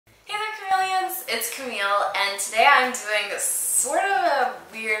it's Camille, and today I'm doing sort of a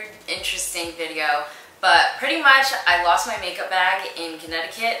weird, interesting video, but pretty much I lost my makeup bag in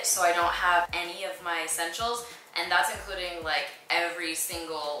Connecticut, so I don't have any of my essentials, and that's including like every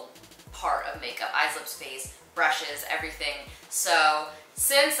single part of makeup, eyes, lips, face, brushes, everything. So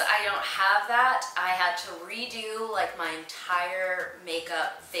since I don't have that, I had to redo like my entire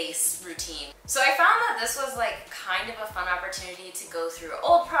makeup face routine. So I found that this was like kind of a fun opportunity to go through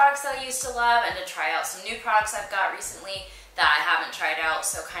old products that I used to love and to try out some new products I've got recently that I haven't tried out,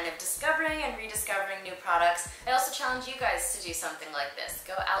 so kind of discovering and rediscovering new products. I also challenge you guys to do something like this.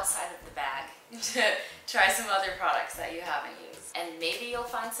 Go outside of the bag to try some other products that you haven't used, and maybe you'll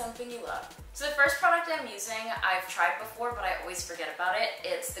find something you love. So the first product I'm using, I've tried before, but I always forget about it.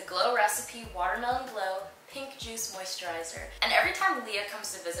 It's the Glow Recipe Watermelon Glow Pink Juice Moisturizer. And every time Leah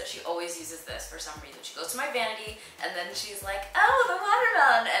comes to visit, she always uses this for some reason. She goes to my vanity, and then she's like, oh, the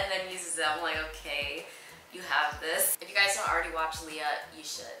watermelon, and then uses it. I'm like, okay, you have this. If you guys don't already watch Leah, you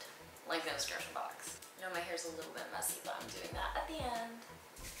should. Link in the description box. I know my hair's a little bit messy, but I'm doing that at the end.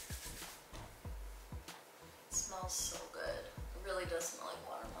 It smells so good. It really does smell like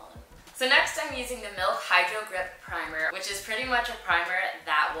watermelon. So next I'm using the Milk Hydro Grip Primer, which is pretty much a primer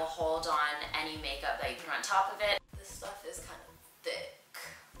that will hold on any makeup that you put on top of it. This stuff is kind of thick,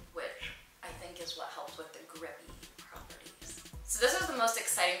 which I think is what helps with the grippy properties. So this was the most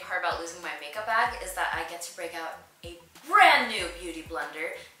exciting part about losing my makeup bag, is that I get to break out a brand new beauty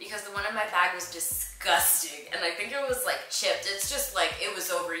blender, because the one in my bag was disgusting and I think it was like chipped. It's just like, it was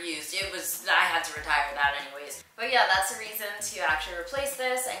overused. I had to retire that anyways. But yeah, that's a reason to actually replace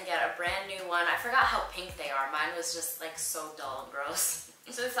this and get a brand new one. I forgot how pink they are. Mine was just like so dull and gross.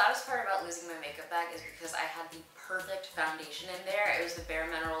 So the saddest part about losing my makeup bag is because I had the perfect foundation in there. It was the Bare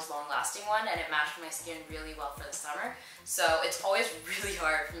Minerals Long Lasting one, and it matched my skin really well for the summer. So it's always really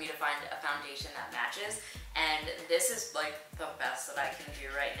hard for me to find a foundation that matches, and this is like the best that I can do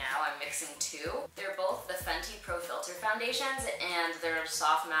right now. I'm mixing two. They're both the Fenty Pro Filter foundations, and they're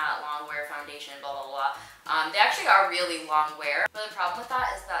soft matte long wear foundation, blah blah blah. They actually are really long wear, but the problem with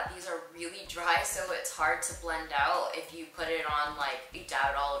that is that these are really dry, so it's hard to blend out. If you put it on, like, you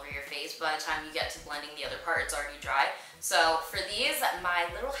dab it all over your face, by the time you get to blending the other part, it's already dry. So for these, my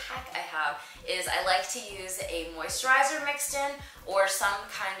little hack I have is I like to use a moisturizer mixed in, or some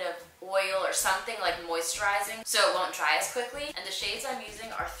kind of oil or something like moisturizing, so it won't dry as quickly. And the shades I'm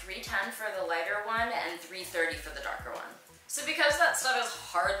using are 310 for the lighter one and 330 for the darker one. So because that stuff is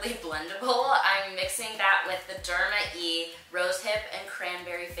hardly blendable, I'm mixing that with the Derma E Rosehip and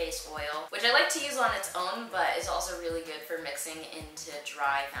Cranberry Face Oil, which I like to use on its own, but is also really good for mixing into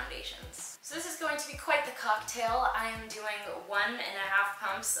dry foundations. So this is going to be quite the cocktail. I'm doing 1.5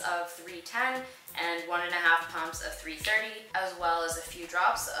 pumps of 310 and 1.5 pumps of 330, as well as a few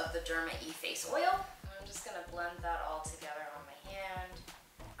drops of the Derma E Face Oil. I'm just gonna blend that all together on my hand.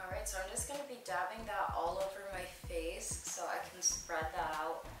 Alright, so I'm just going to be dabbing that all over my face so I can spread that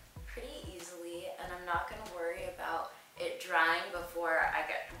out pretty easily, and I'm not going to worry about it drying before I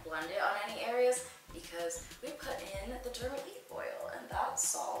get to blend it on any areas, because we put in the Derma E oil and that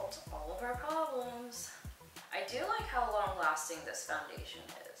solved all of our problems. I do like how long lasting this foundation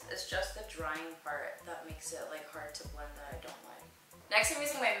is. It's just the drying part that makes it like hard to blend that I don't like. Next, I'm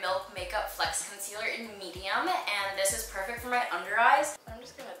using my Milk Makeup Flex Concealer in medium, and this is perfect for my under eyes. I'm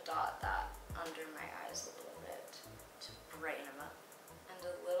just gonna dot that under my eyes a little bit to brighten them up, and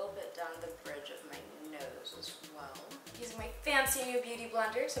a little bit down the bridge of my nose as well. Using my fancy new beauty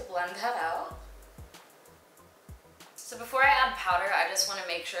blender to blend that out. So before I add powder, I just want to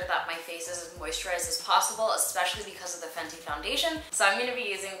make sure that my face is as moisturized as possible, especially because of the Fenty foundation. So I'm going to be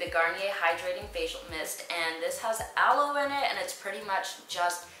using the Garnier Hydrating Facial Mist, and this has aloe in it, and it's pretty much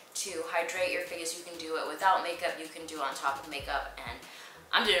just to hydrate your face. You can do it without makeup, you can do it on top of makeup, and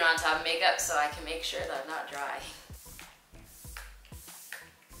I'm doing it on top of makeup so I can make sure that I'm not dry.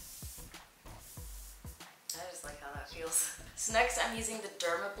 I just like how that feels. So next I'm using the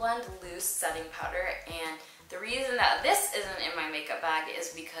Dermablend Loose Setting Powder, and the reason that this isn't in my makeup bag is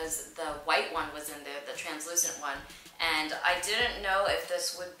because the white one was in there, the translucent one, and I didn't know if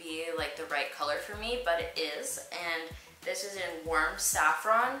this would be like the right color for me, but it is, and this is in Warm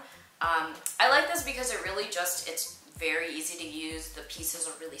Saffron. I like this because it really just, it's very easy to use, the pieces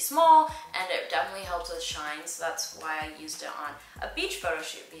are really small, and it definitely helps with shine, so that's why I used it on a beach photo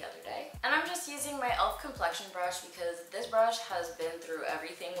shoot the other day. And I'm just using my e.l.f. complexion brush because this brush has been through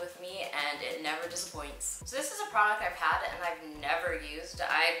everything with me and it never disappoints. So this is a product I've had and I've never used.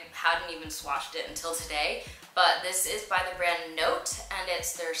 I hadn't even swatched it until today, but this is by the brand Note, and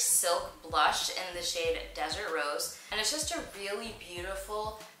it's their Silk Blush in the shade Desert Rose, and it's just a really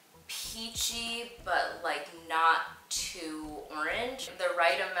beautiful peachy, but like not too orange. The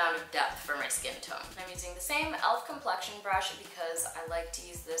right amount of depth for my skin tone. I'm using the same e.l.f. complexion brush because I like to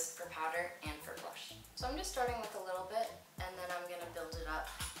use this for powder and for blush. So I'm just starting with a little bit and then I'm gonna build it up.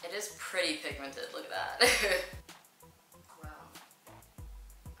 It is pretty pigmented, look at that. Wow.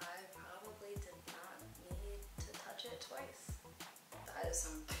 I probably did not need to touch it twice. That is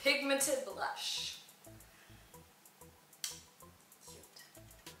some pigmented blush.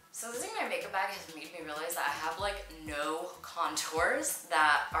 So using my makeup bag has made me realize that I have like no contours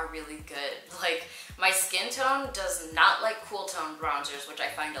that are really good. Like my skin tone does not like cool tone bronzers, which I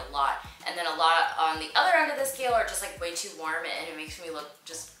find a lot. And then a lot on the other end of the scale are just like way too warm and it makes me look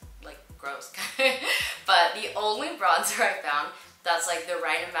just like gross. But the only bronzer I found that's like the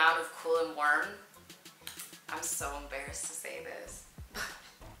right amount of cool and warm, I'm so embarrassed to say this,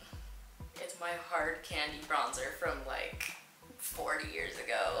 it's my hard candy bronzer from like 40 years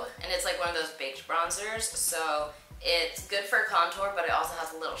ago. And it's like one of those baked bronzers, so it's good for contour, but it also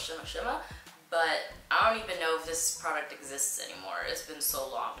has a little shimmer. But I don't even know if this product exists anymore. It's been so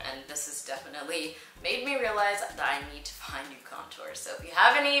long, and this has definitely made me realize that I need to find new contours. So if you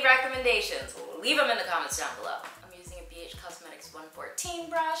have any recommendations, leave them in the comments down below. I'm using a BH Cosmetics 114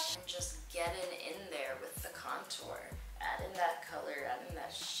 brush and just getting in there with the contour. Adding that color, adding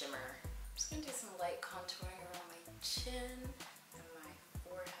that shimmer. I'm just gonna do some light contouring around my chin.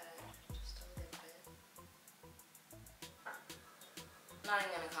 I'm not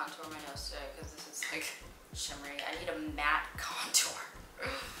even gonna contour my nose today because this is like shimmery. I need a matte contour.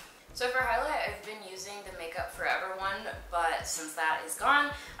 So for highlight, I've been using the Makeup Forever one, but since that is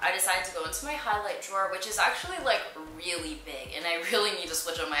gone, I decided to go into my highlight drawer, which is actually like really big, and I really need to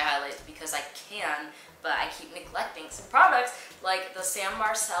switch up my highlights because I can, but I keep neglecting some products like the Sam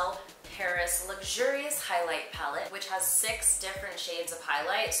Marcel Paris Luxurious Highlight Palette, which has 6 different shades of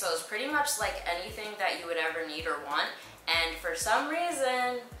highlight, so it's pretty much like anything that you would ever need or want. And for some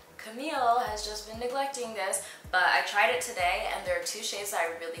reason, Camille has just been neglecting this, but I tried it today and there are 2 shades that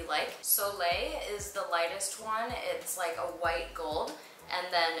I really like. Soleil is the lightest one, it's like a white gold, and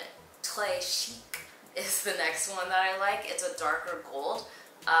then Clay Chic is the next one that I like. It's a darker gold,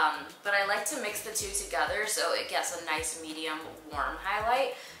 but I like to mix the 2 together so it gets a nice medium warm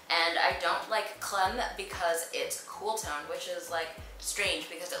highlight. And I don't like Clem because it's cool tone, which is like strange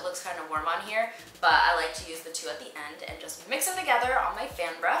because it looks kind of warm on here, but I like to use the 2 at the end and just mix them together on my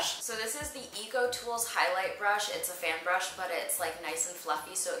fan brush. So this is the Eco Tools highlight brush. It's a fan brush, but it's like nice and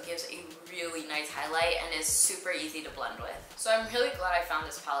fluffy, so it gives a really nice highlight and is super easy to blend with. So I'm really glad I found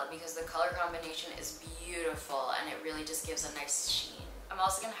this palette because the color combination is beautiful and it really just gives a nice sheen. I'm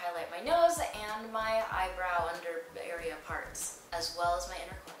also going to highlight my nose and my eyebrow under area parts, as well as my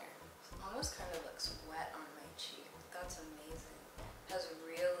inner corner. Almost kind of looks wet on my cheek. That's amazing. It has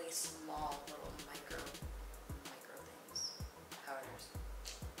really small little micro things. Powders.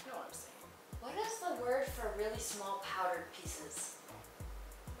 You know what I'm saying. What is the word for really small powdered pieces?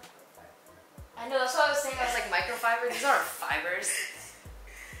 Microfiber. I know, that's what I was saying. I was like, microfiber? These aren't fibers.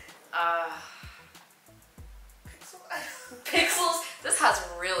 Pixels? This has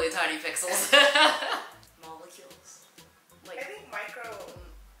really tiny pixels. Molecules. Like, I think micro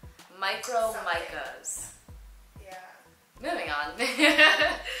micas. Yeah. Moving on. It's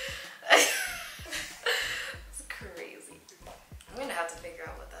crazy. I'm gonna have to figure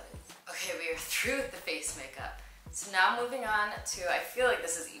out what that is. Okay, we are through with the face makeup. So now moving on to, I feel like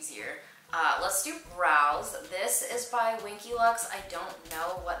this is easier. Let's do brows. This is by Winky Lux. I don't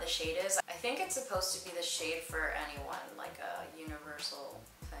know what the shade is. I think it's supposed to be the shade for anyone, like a universal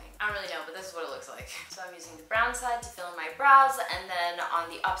thing. I don't really know, but this is what it looks like. So I'm using the brown side to fill in my brows, and then on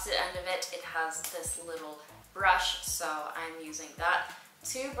the opposite end of it, it has this little brush, so I'm using that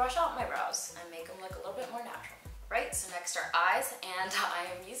to brush out my brows and make them look a little bit more natural. Right, so next are eyes, and I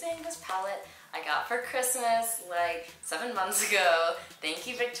am using this palette I got for Christmas like 7 months ago. Thank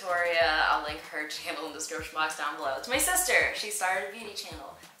you, Victoria. I'll link her channel in the description box down below. It's my sister. She started a beauty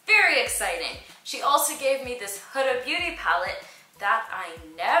channel. Very exciting. She also gave me this Huda Beauty palette that I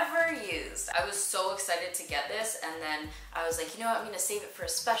never used. I was so excited to get this, and then I was like, you know what, I'm gonna save it for a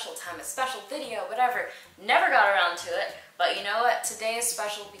special time, a special video, whatever. Never got around to it, but you know what? Today is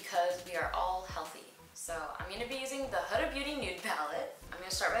special because we are all healthy. So I'm going to be using the Huda Beauty Nude Palette. I'm going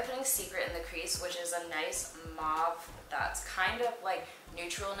to start by putting Secret in the crease, which is a nice mauve that's kind of like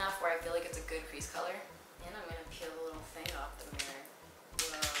neutral enough where I feel like it's a good crease color. And I'm going to peel the little thing off the mirror.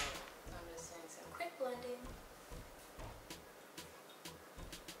 Whoa. I'm just doing some quick blending.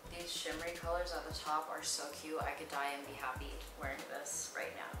 These shimmery colors at the top are so cute. I could die and be happy wearing this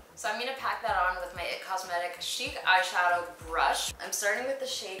right now. So I'm gonna pack that on with my It Cosmetics Chic eyeshadow brush. I'm starting with the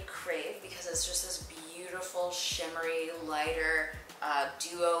shade Crave because it's just this beautiful, shimmery, lighter,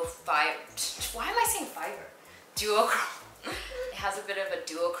 why am I saying fiber? Duochrome. It has a bit of a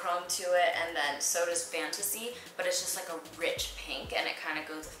duochrome to it, and then so does Fantasy, but it's just like a rich pink, and it kind of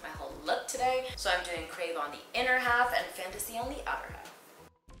goes with my whole look today. So I'm doing Crave on the inner half and Fantasy on the outer half.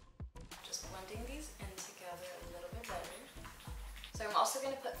 Just blending these in together a little bit better. So I'm also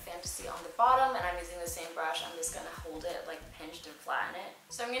going to put Fantasy on the bottom, and I'm using the same brush. I'm just going to hold it like pinched and flatten it.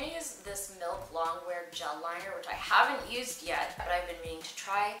 So I'm going to use this Milk Longwear gel liner, which I haven't used yet, but I've been meaning to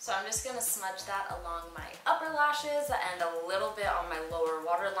try. So I'm just going to smudge that along my upper lashes and a little bit on my lower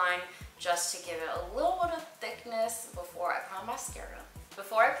waterline, just to give it a little bit of thickness before I put on mascara.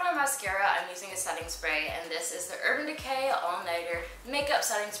 Before I put on mascara, I'm using a setting spray, and this is the Urban Decay All Nighter Makeup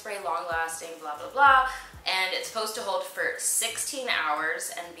Setting Spray, long lasting, blah blah blah. And it's supposed to hold for 16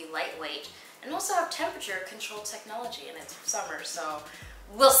 hours and be lightweight, and also have temperature control technology, and it's summer, so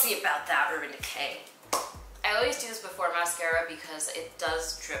we'll see about that, Urban Decay. I always do this before mascara because it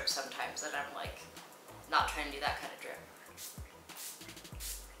does drip sometimes, and I'm like not trying to do that kind of drip.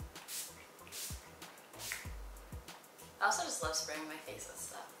 I also just love spraying my face and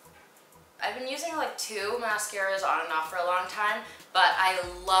stuff. I've been using like 2 mascaras on and off for a long time, but I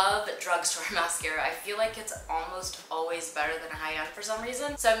love drugstore mascara. I feel like it's almost always better than high-end for some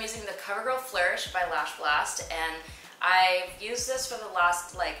reason. So I'm using the CoverGirl Flourish by Lash Blast, and I've used this for the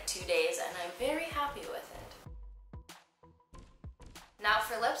last like 2 days, and I'm very happy with it. Now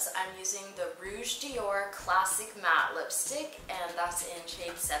for lips, I'm using the Rouge Dior Classic Matte Lipstick, and that's in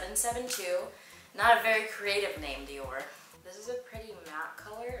shade 772. Not a very creative name, Dior. This is a pretty matte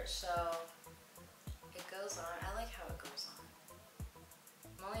color, so it goes on. I like how it goes on.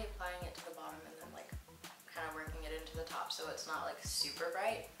 I'm only applying it to the bottom and then like kind of working it into the top so it's not like super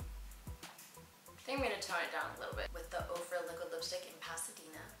bright. I think I'm going to tone it down a little bit with the Ofra Liquid Lipstick in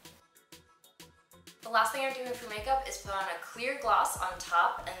Pasadena. The last thing I'm doing for makeup is put on a clear gloss on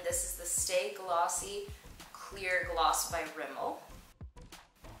top, and this is the Stay Glossy Clear Gloss by Rimmel.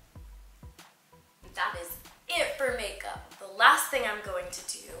 That is it for makeup. The last thing I'm going to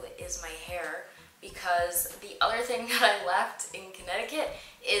do is my hair, because the other thing that I left in Connecticut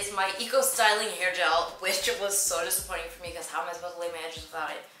is my Eco Styling hair gel, which was so disappointing for me because how am I supposed to lay my edges without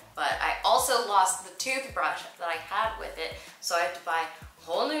it? But I also lost the toothbrush that I had with it, so I had to buy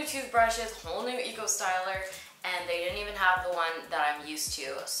whole new toothbrushes, whole new Eco Styler, and they didn't even have the one that I'm used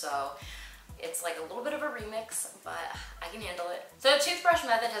to, so it's like a little bit of a remix, but I can handle it. So the toothbrush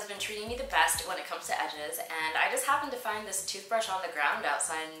method has been treating me the best when it comes to edges, and I just happened to find this toothbrush on the ground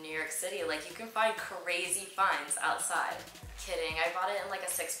outside in New York City. Like, you can find crazy finds outside. Kidding, I bought it in like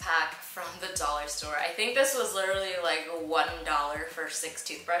a 6-pack from the dollar store. I think this was literally like $1 for 6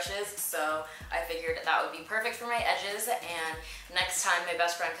 toothbrushes, so I figured that would be perfect for my edges, and next time my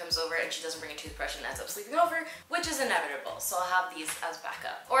best friend comes over and she doesn't bring a toothbrush and ends up sleeping over, which is inevitable, so I'll have these as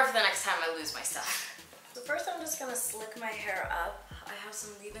backup. Or for the next time I lose my stuff. So first I'm just gonna slick my hair up. I have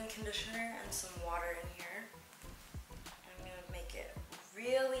some leave-in conditioner and some water in here. I'm gonna make it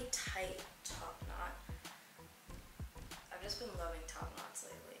really tight top knot. I've just been loving top knots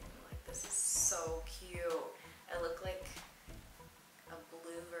lately, and like, this is so cute. I look like a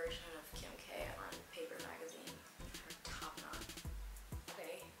blue version of Kim K on Paper Magazine. Her top knot.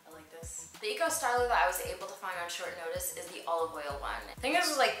 Okay, I like this. The Eco Styler that I was able to find on short notice is the olive oil one. I think this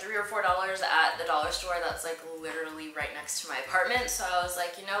was like $3 or $4 at the dollar store that's like literally right next to my apartment, so I was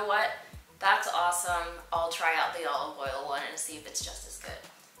like, you know what? That's awesome. I'll try out the olive oil one and see if it's just as good.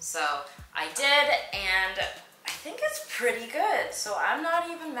 So I did, and I think it's pretty good, so I'm not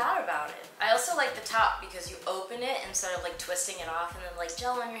even mad about it. I also like the top because you open it instead of like twisting it off and then like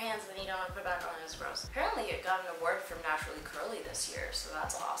gel on your hands and then you don't want to put it back on. It's gross. Apparently it got an award from Naturally Curly this year, so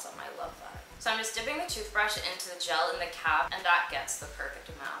that's awesome. I love that. So I'm just dipping the toothbrush into the gel in the cap, and that gets the perfect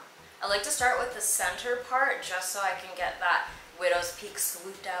amount. I like to start with the center part just so I can get that widow's peak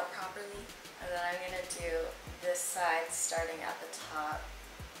swooped out properly. And then I'm gonna do this side starting at the top.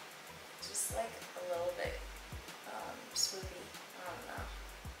 Just like a little bit swoopy. I don't know.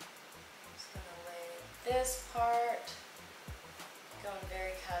 Just gonna lay this part. Going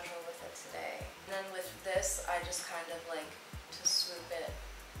very casual with it today. And then with this, I just kind of like to swoop it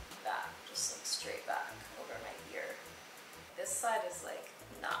back, just like straight back over my ear. This side is like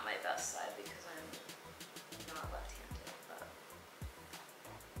not my best side because I'm not left-handed, but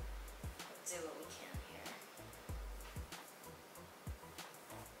let's do what we can here.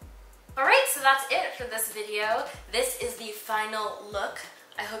 Alright, so that's it for this video. This is the final look.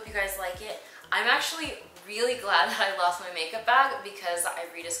 I hope you guys like it. I'm actually really glad that I lost my makeup bag because I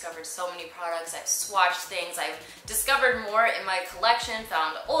rediscovered so many products, I've swatched things, I've discovered more in my collection,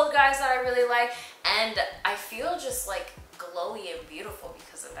 found old guys that I really like, and I feel just like glowy and beautiful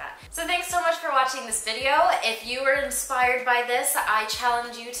because of that. So thanks so much for watching this video. If you were inspired by this, I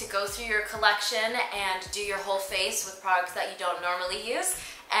challenge you to go through your collection and do your whole face with products that you don't normally use.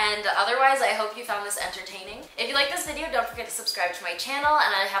 And otherwise, I hope you found this entertaining. If you like this video, don't forget to subscribe to my channel,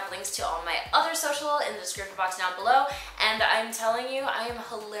 and I have links to all my other social in the description box down below. And I'm telling you, I am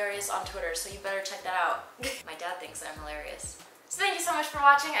hilarious on Twitter, so you better check that out. My dad thinks I'm hilarious. So thank you so much for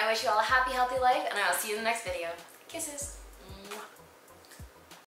watching. I wish you all a happy, healthy life, and I'll see you in the next video. Kisses.